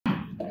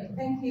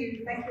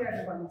Thank you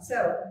everyone.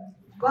 So,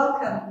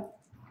 welcome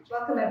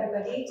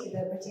everybody to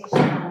the British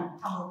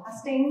Tamil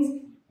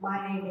hustings.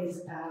 My name is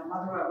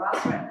Madura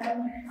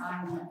Rasaratnam.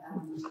 I'm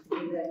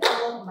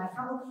in my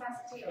Tamil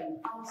capacity or in the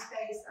Tamil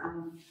space.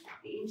 I'm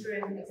the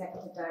interim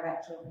executive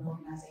director of an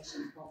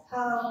organisation called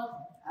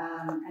Pearl.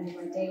 And in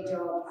my day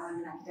job, I'm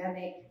an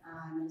academic.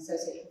 I'm an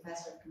associate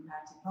professor of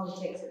comparative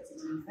politics at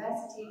City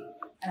University.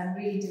 And I'm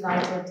really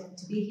delighted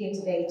to be here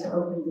today to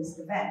open this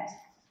event.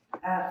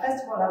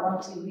 First of all, I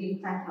want to really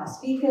thank our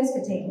speakers for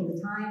taking the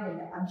time,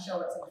 and I'm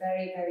sure it's a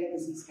very, very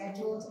busy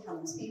schedule to come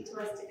and speak to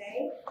us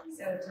today.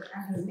 So to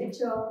Andrew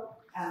Mitchell,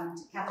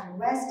 to Catherine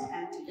West,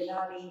 and to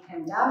Bilali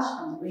Hemdash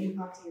from the Green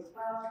Party as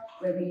well,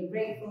 we're really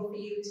grateful for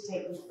you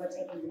for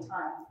taking the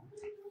time.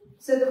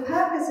 So the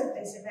purpose of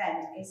this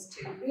event is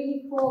to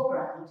really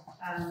foreground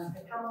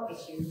the Tamil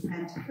issue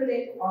and to put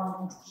it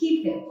on and to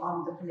keep it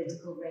on the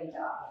political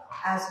radar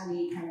as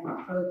we kind of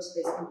approach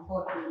this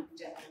important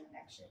general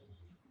election.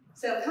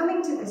 So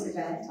coming to this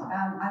event,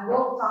 I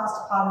walked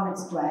past Parliament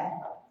Square,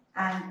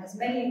 and as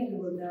many of you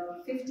will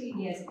know, 15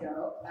 years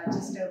ago,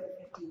 just over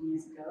 15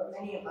 years ago,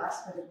 many of us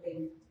would have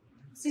been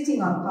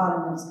sitting on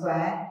Parliament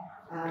Square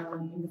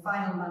in the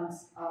final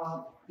months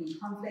of the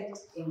conflict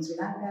in Sri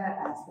Lanka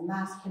as the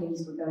mass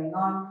killings were going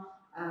on,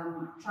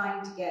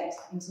 trying to get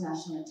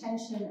international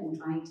attention and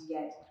trying to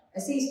get a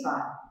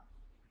ceasefire.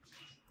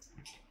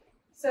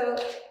 So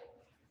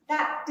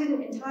that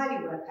didn't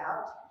entirely work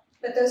out.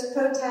 But those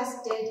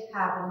protests did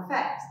have an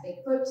effect. They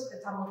put the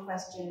Tamil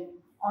question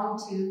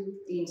onto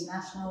the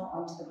international,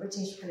 onto the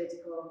British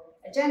political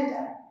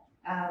agenda.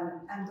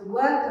 And the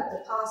work of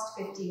the past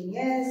 15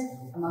 years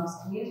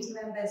amongst community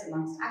members,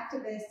 amongst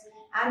activists,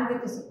 and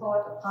with the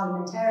support of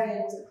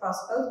parliamentarians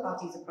across both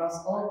parties,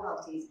 across all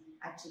parties,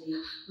 actually,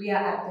 we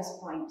are at this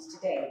point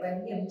today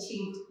when we have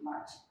achieved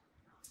much.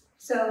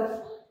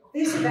 So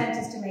this event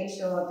is to make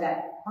sure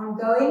that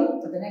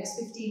ongoing for the next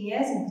 15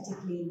 years, and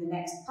particularly in the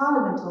next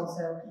Parliament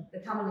also, the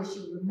Tamil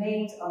issue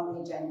remains on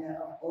the agenda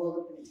of all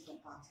the political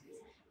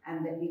parties,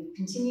 and that we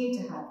continue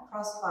to have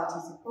cross-party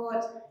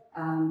support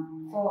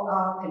for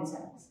our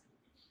concerns.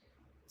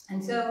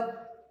 And so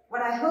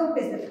what I hope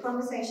is that the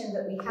conversation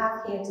that we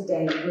have here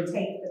today will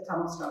take the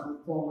Tamil struggle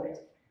forward.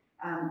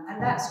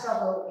 And that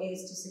struggle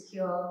is to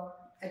secure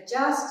a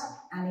just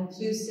and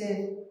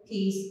inclusive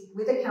peace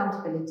with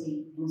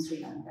accountability in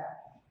Sri Lanka.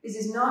 This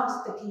is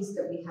not the peace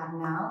that we have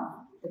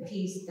now, the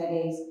peace that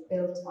is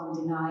built on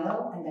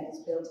denial, and that is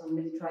built on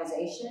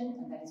militarization,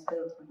 and that is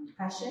built on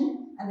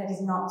repression, and that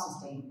is not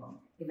sustainable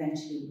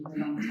eventually in the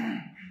long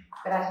term.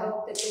 But I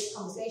hope that this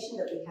conversation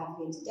that we have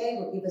here today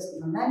will give us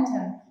the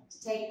momentum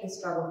to take this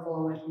struggle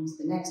forward into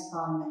the next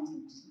Parliament,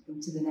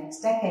 into the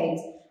next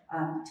decades,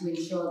 to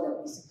ensure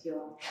that we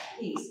secure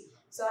peace.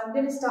 So I'm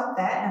going to stop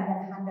there, and I'm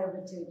going to hand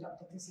over to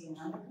Dr. Krisi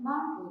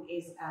Anandakumar, who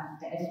is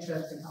the editor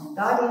of the Tamil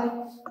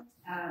Guardian.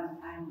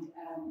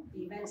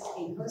 The event is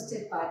being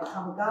hosted by the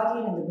Tamil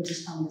Guardian and the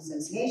British Tamil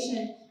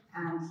Association,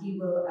 and he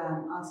will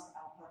ask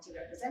our party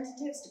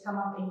representatives to come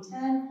up in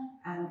turn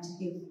and to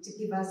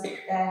give us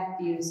their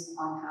views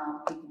on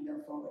how we can go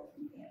forward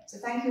from here. So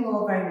thank you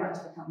all very much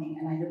for coming,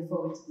 and I look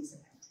forward to this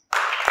event.